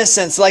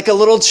innocence, like a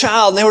little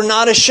child. They were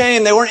not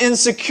ashamed. They weren't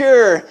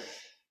insecure.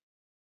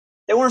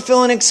 They weren't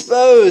feeling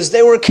exposed.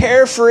 They were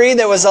carefree.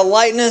 There was a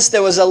lightness.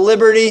 There was a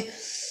liberty.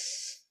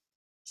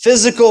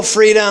 Physical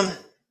freedom,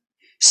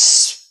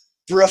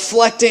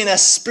 reflecting a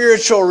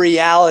spiritual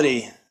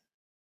reality.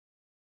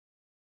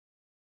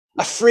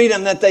 A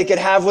freedom that they could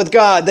have with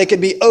God. They could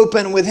be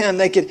open with Him.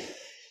 They could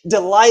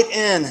delight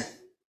in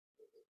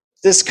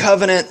this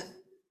covenant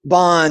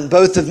bond,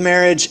 both of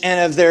marriage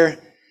and of their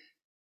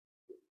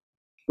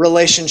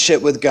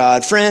relationship with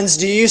God. Friends,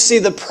 do you see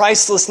the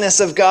pricelessness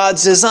of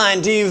God's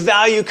design? Do you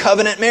value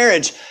covenant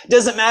marriage? It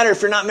doesn't matter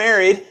if you're not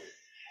married.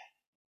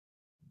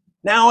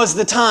 Now is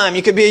the time.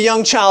 You could be a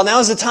young child. Now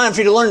is the time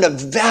for you to learn to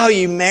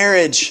value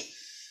marriage.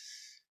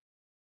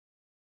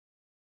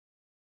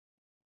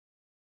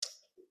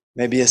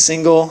 Maybe a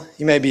single,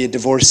 you may be a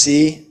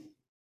divorcee.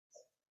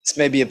 This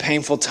may be a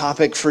painful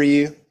topic for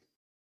you.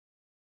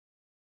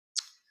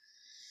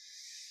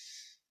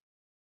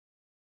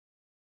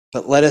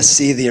 But let us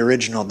see the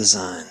original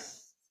design.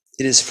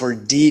 It is for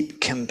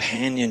deep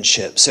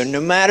companionship. So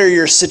no matter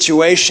your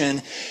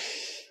situation,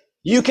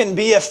 you can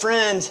be a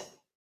friend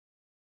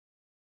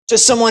to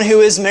someone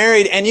who is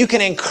married, and you can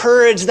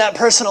encourage that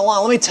person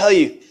along. Let me tell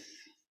you,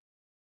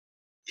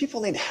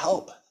 people need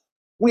help.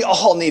 We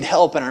all need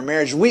help in our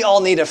marriage. We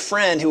all need a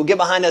friend who will get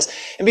behind us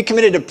and be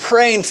committed to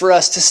praying for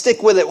us to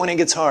stick with it when it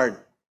gets hard.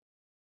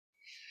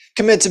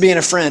 Commit to being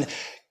a friend.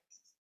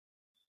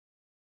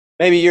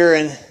 Maybe you're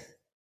in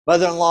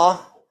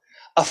mother-in-law,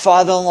 a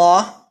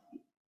father-in-law.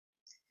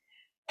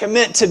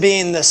 Commit to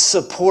being the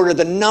supporter,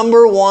 the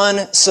number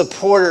one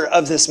supporter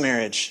of this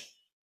marriage.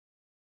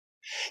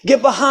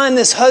 Get behind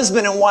this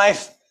husband and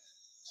wife.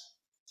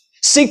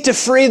 Seek to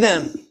free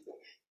them.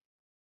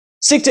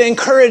 Seek to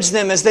encourage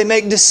them as they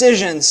make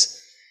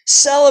decisions.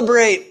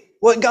 Celebrate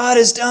what God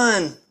has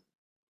done.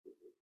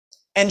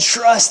 And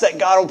trust that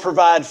God will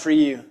provide for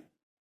you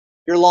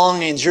your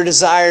longings, your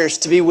desires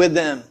to be with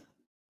them.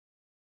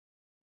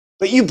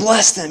 But you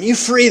bless them, you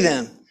free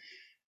them.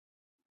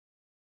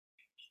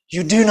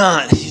 You do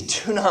not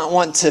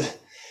want to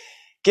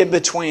get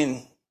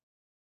between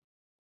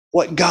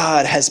what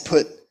God has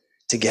put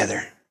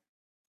together.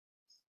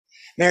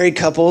 Married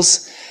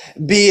couples,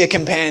 be a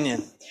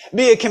companion.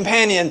 Be a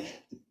companion.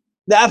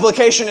 The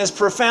application is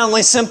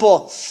profoundly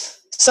simple.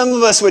 Some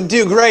of us would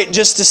do great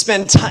just to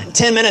spend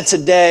 10 minutes a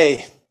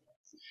day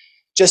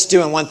just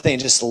doing one thing,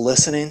 just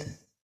listening.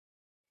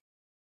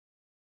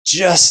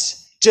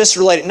 Just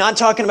relating. Not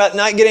talking about,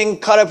 not getting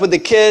caught up with the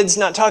kids,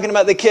 not talking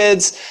about the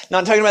kids,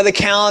 not talking about the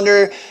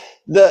calendar,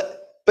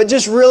 but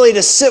just really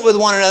to sit with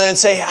one another and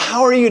say,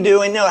 how are you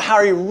doing? No, how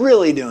are you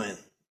really doing?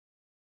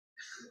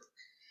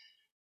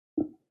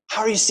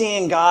 How are you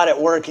seeing God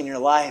at work in your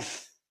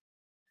life?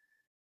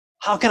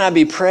 How can I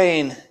be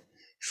praying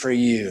for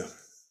you?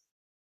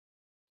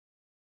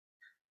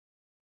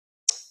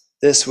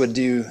 This would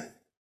do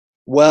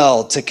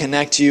well to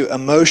connect you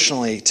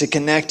emotionally, to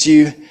connect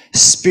you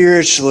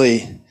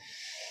spiritually.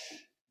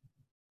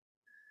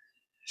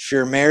 If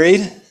you're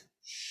married,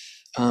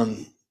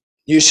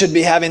 you should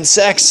be having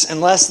sex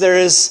unless there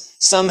is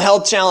some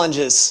health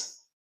challenges.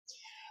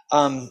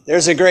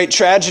 There's a great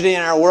tragedy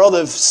in our world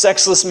of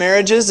sexless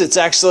marriages. It's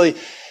actually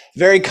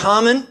very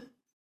common.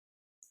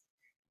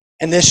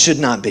 And this should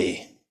not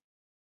be.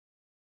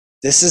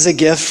 This is a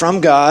gift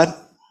from God.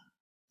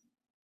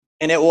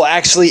 And it will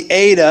actually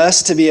aid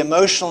us to be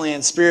emotionally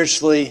and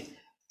spiritually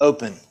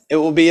open. It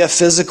will be a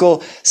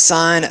physical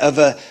sign of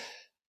a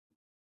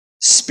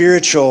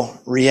spiritual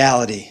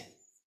reality.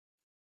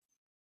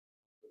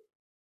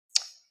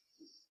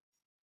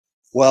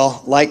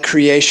 Well, like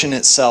creation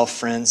itself,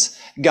 friends,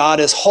 God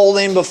is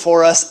holding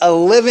before us a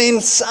living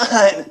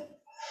sign.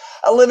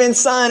 A living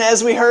sign,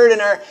 as we heard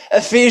in our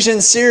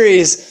Ephesians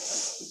series.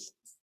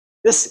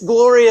 This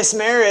glorious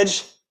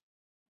marriage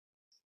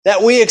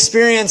that we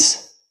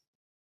experience,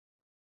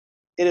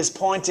 it is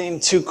pointing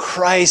to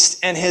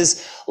Christ and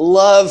His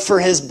love for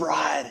His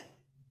bride.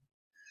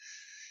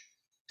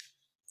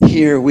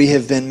 Here we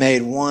have been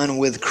made one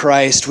with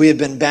Christ. We have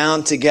been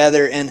bound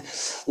together in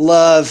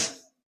love.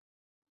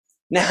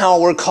 Now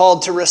we're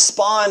called to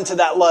respond to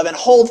that love and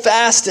hold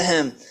fast to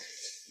Him,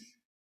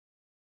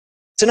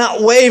 to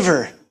not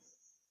waver.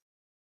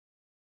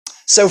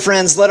 So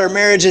friends, let our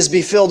marriages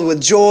be filled with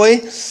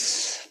joy.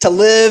 To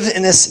live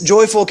in this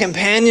joyful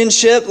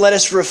companionship, let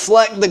us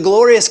reflect the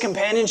glorious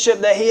companionship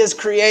that He has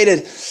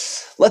created.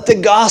 Let the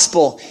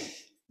gospel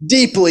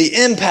deeply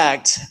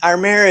impact our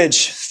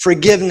marriage,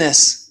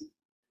 forgiveness,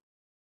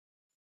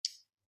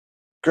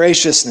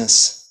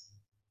 graciousness.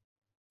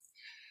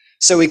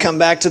 So we come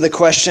back to the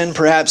question,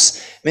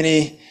 perhaps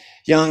many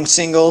young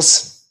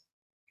singles,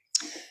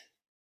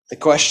 the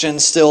question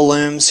still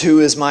looms, who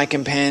is my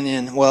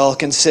companion? Well,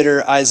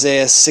 consider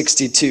Isaiah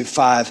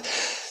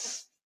 62:5.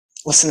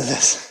 Listen to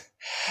this.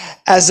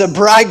 As a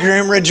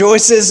bridegroom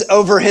rejoices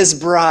over his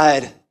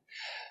bride,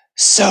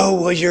 so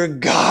will your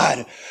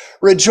God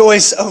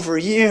rejoice over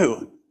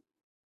you.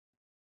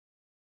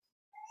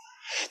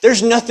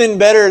 There's nothing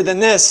better than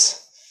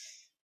this.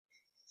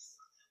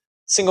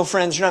 Single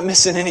friends, you're not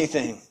missing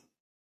anything.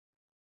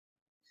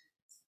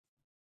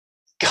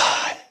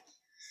 God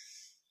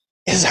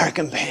is our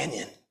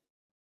companion.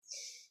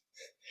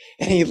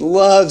 And he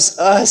loves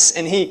us,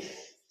 and he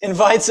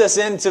invites us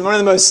into one of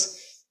the most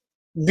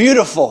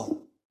beautiful,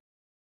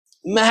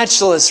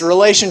 matchless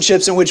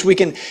relationships in which we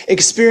can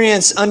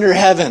experience under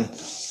heaven.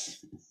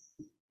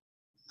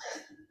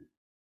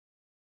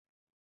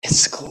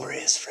 It's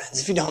glorious, friends.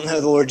 If you don't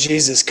know the Lord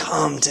Jesus,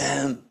 come to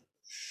him.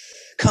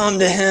 Come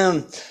to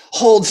him.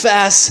 Hold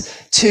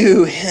fast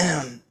to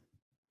him.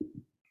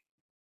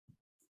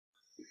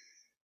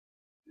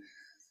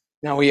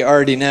 Now we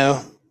already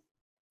know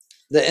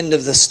the end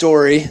of the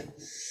story.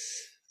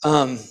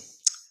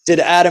 Did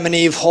Adam and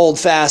Eve hold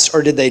fast,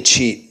 or did they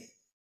cheat?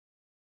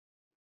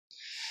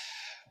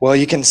 Well,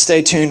 you can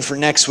stay tuned for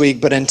next week,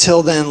 but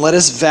until then, let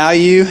us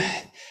value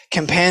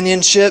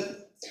companionship.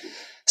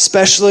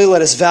 Especially,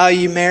 let us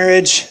value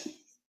marriage.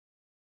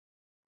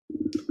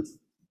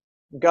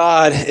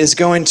 God is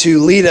going to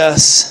lead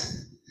us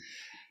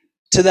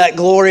to that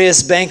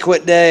glorious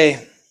banquet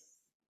day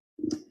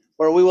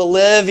where we will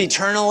live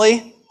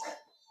eternally,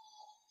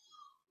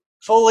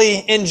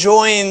 fully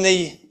enjoying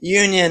the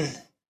union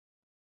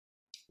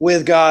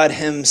with God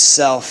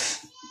himself.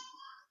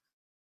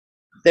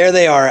 There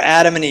they are,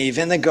 Adam and Eve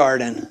in the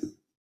garden.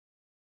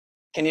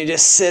 Can you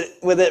just sit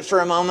with it for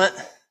a moment?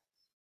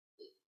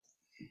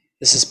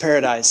 This is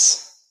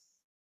paradise.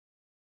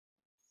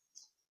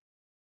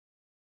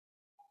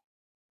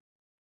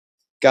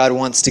 God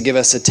wants to give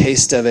us a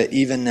taste of it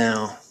even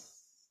now,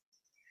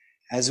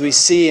 as we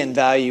see and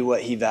value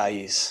what he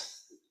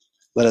values.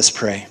 Let us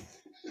pray.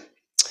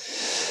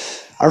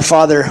 Our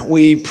Father,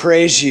 we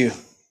praise you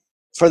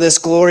for this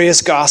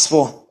glorious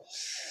gospel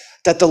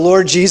that the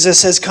Lord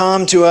Jesus has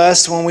come to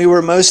us when we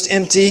were most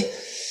empty,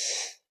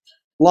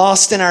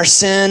 lost in our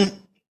sin.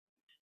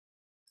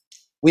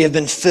 We have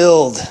been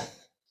filled.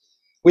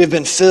 We have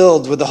been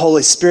filled with the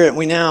Holy Spirit.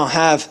 We now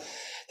have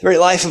the very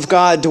life of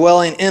God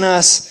dwelling in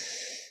us.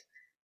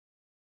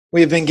 We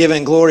have been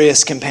given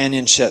glorious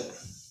companionship.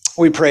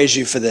 We praise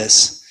you for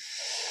this.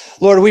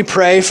 Lord, we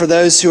pray for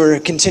those who are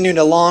continuing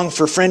to long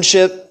for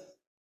friendship,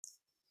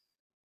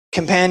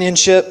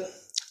 companionship.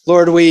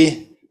 Lord,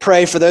 we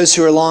pray for those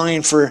who are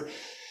longing for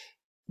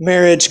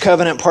marriage,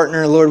 covenant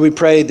partner. Lord, we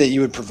pray that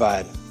you would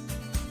provide.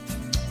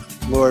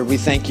 Lord, we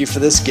thank you for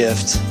this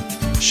gift,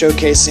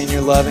 showcasing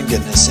your love and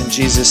goodness. In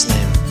Jesus'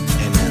 name.